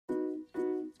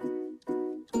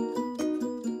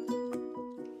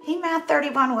Math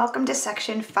 31, welcome to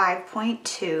section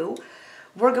 5.2.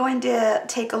 We're going to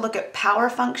take a look at power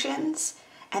functions,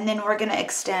 and then we're going to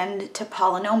extend to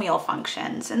polynomial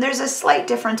functions. And there's a slight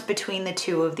difference between the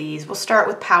two of these. We'll start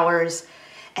with powers,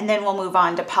 and then we'll move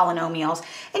on to polynomials.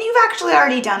 And you've actually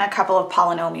already done a couple of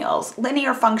polynomials.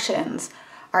 Linear functions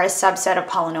are a subset of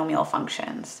polynomial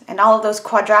functions. And all of those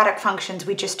quadratic functions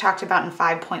we just talked about in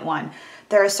 5.1,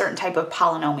 they're a certain type of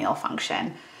polynomial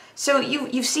function. So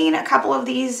you've seen a couple of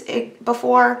these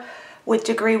before with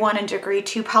degree 1 and degree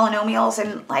 2 polynomials.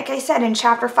 And like I said, in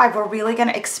chapter 5, we're really going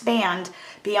to expand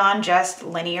beyond just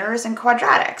linears and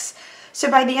quadratics.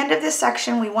 So by the end of this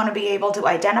section, we want to be able to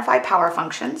identify power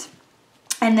functions.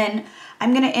 And then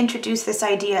I'm going to introduce this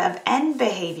idea of end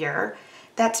behavior.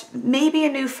 That's maybe a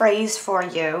new phrase for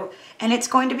you, and it's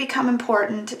going to become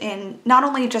important in not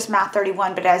only just Math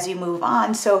 31, but as you move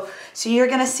on. So you're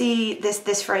going to see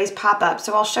this phrase pop up.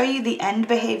 So I'll show you the end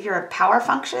behavior of power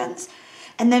functions,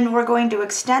 and then we're going to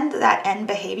extend that end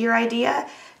behavior idea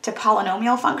to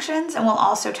polynomial functions, and we'll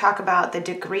also talk about the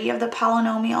degree of the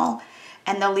polynomial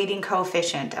and the leading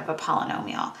coefficient of a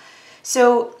polynomial.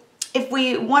 So if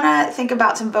we want to think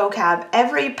about some vocab,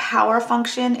 every power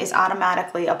function is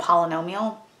automatically a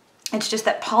polynomial. It's just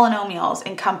that polynomials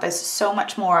encompass so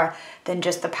much more than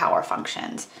just the power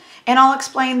functions. And I'll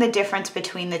explain the difference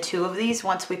between the two of these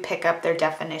once we pick up their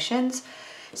definitions.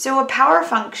 So a power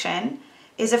function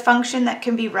is a function that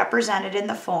can be represented in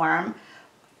the form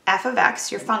f of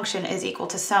x, your function, is equal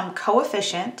to some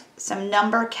coefficient, some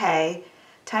number k,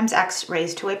 times x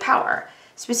raised to a power.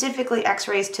 Specifically x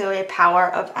raised to a power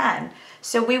of n.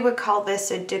 So we would call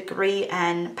this a degree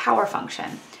n power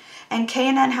function. And k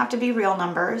and n have to be real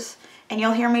numbers, and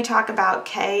you'll hear me talk about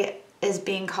k as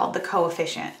being called the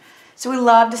coefficient. So we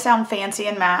love to sound fancy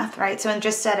in math, right? So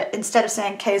instead of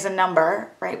saying k is a number,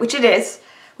 right, which it is,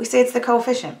 we say it's the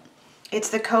coefficient. It's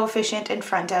the coefficient in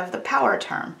front of the power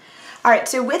term. All right,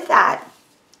 so with that,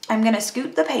 I'm going to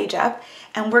scoot the page up,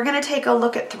 and we're going to take a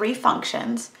look at three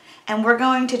functions. And we're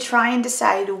going to try and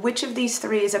decide which of these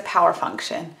three is a power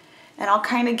function. And I'll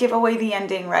kind of give away the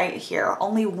ending right here.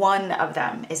 Only one of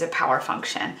them is a power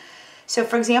function. So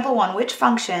for example 1, which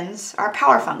functions are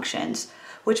power functions?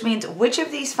 Which means which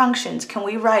of these functions can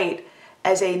we write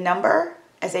as a number,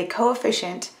 as a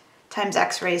coefficient, times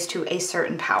x raised to a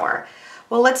certain power?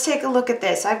 Well, let's take a look at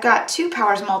this. I've got two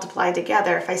powers multiplied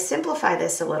together. If I simplify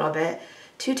this a little bit,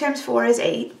 2 times 4 is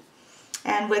 8.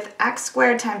 And with x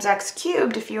squared times x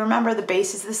cubed, if you remember, the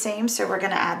base is the same, so we're going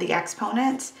to add the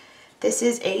exponents. This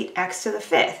is 8x to the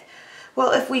 5th. Well,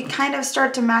 if we kind of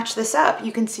start to match this up,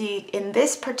 you can see in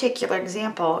this particular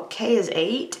example, k is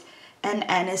 8 and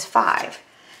n is 5.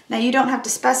 Now you don't have to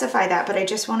specify that, but I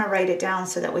just want to write it down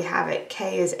so that we have it.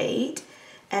 K is 8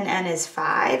 and n is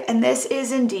 5, and this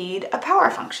is indeed a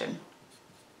power function.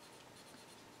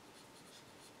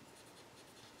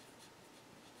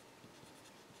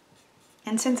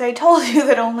 And since I told you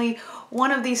that only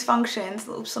one of these functions,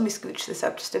 oops, let me scooch this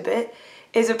up just a bit,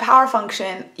 is a power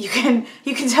function, you can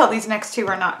tell these next two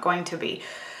are not going to be.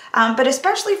 But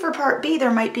especially for part B,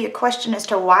 there might be a question as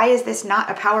to why is this not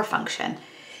a power function?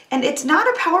 And it's not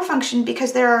a power function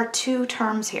because there are two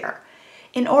terms here.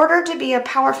 In order to be a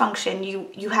power function,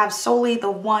 you have solely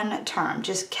the one term,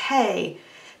 just k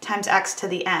times x to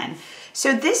the n.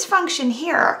 So this function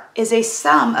here is a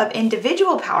sum of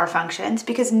individual power functions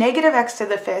because negative x to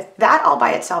the 5th, that all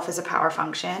by itself is a power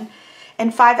function,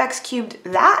 and 5x cubed,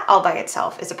 that all by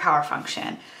itself is a power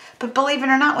function. But believe it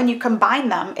or not, when you combine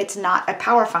them, it's not a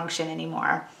power function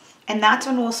anymore. And that's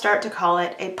when we'll start to call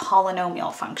it a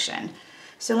polynomial function.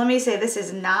 So let me say this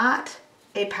is not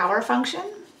a power function,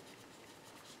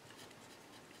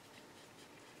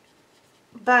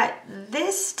 but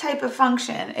this type of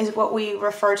function is what we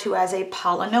refer to as a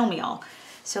polynomial.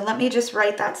 So let me just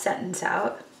write that sentence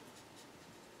out.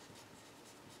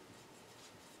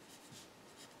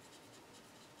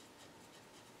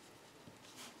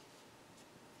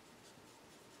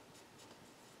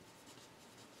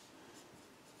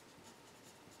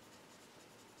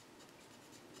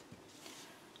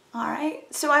 All right,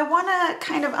 so I want to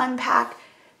kind of unpack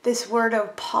this word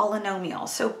of polynomial.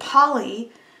 So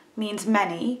poly means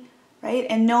many, right?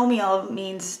 And nomial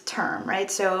means term,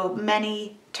 right? So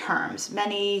many terms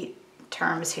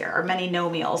here, or many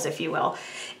nomials, if you will.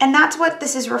 And that's what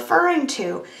this is referring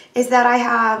to, is that I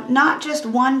have not just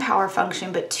one power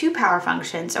function, but two power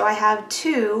functions. So I have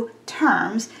two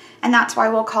terms, and that's why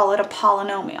we'll call it a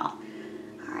polynomial.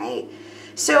 All right.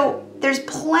 So there's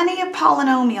plenty of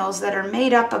polynomials that are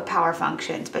made up of power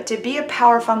functions, but to be a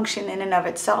power function in and of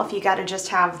itself, you got to just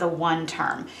have the one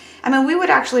term. I mean, we would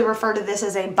actually refer to this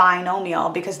as a binomial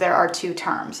because there are two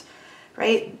terms,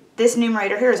 right? this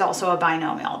numerator here is also a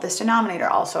binomial. This denominator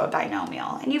also a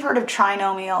binomial. And you've heard of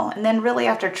trinomial. And then really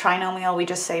after trinomial, we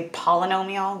just say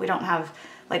polynomial. We don't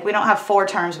have 4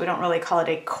 terms. We don't really call it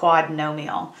a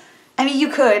quadnomial. I mean, you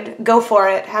could go for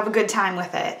it, have a good time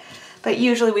with it. But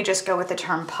usually we just go with the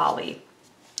term poly.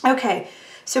 Okay,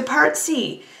 so part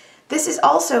C. This is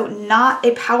also not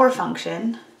a power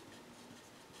function.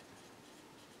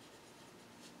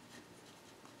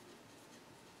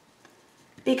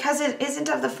 Because it isn't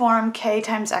of the form k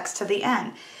times x to the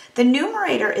n. The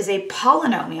numerator is a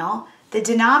polynomial. The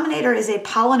denominator is a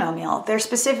polynomial. They're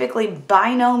specifically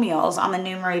binomials on the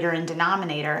numerator and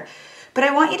denominator. But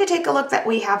I want you to take a look that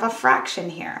we have a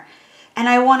fraction here. And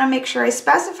I want to make sure I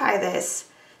specify this,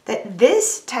 that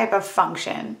this type of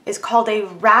function is called a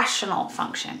rational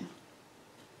function.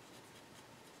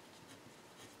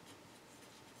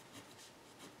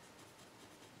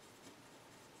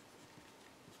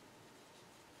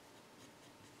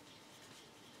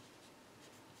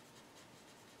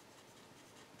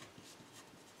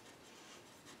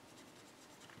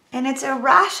 And it's a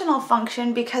rational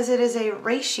function because it is a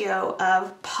ratio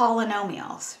of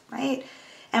polynomials, right?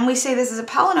 And we say this is a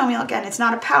polynomial. Again, it's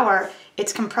not a power.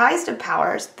 It's comprised of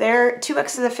powers. There,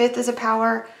 2x to the 5th is a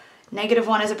power,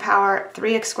 -1 is a power,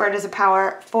 3x squared is a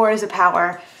power, 4 is a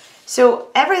power. So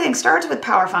everything starts with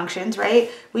power functions, right?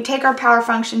 We take our power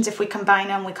functions, if we combine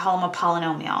them, we call them a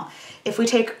polynomial. If we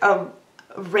take a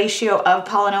ratio of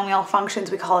polynomial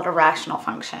functions, we call it a rational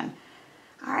function.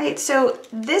 All right, so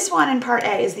this one in part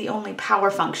A is the only power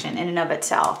function in and of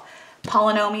itself.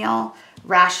 Polynomial,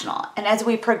 rational. And as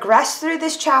we progress through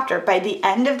this chapter, by the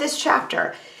end of this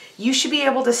chapter, you should be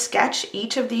able to sketch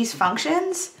each of these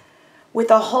functions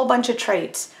with a whole bunch of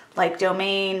traits like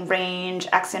domain, range,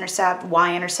 x-intercept,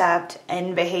 y-intercept,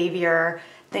 end behavior,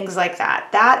 things like that.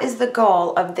 That is the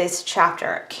goal of this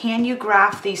chapter. Can you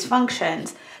graph these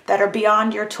functions that are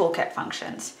beyond your toolkit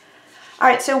functions? All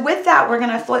right, so with that, we're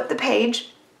going to flip the page.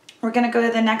 We're going to go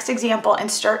to the next example and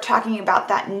start talking about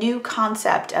that new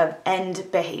concept of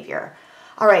end behavior.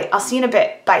 All right, I'll see you in a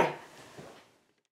bit. Bye.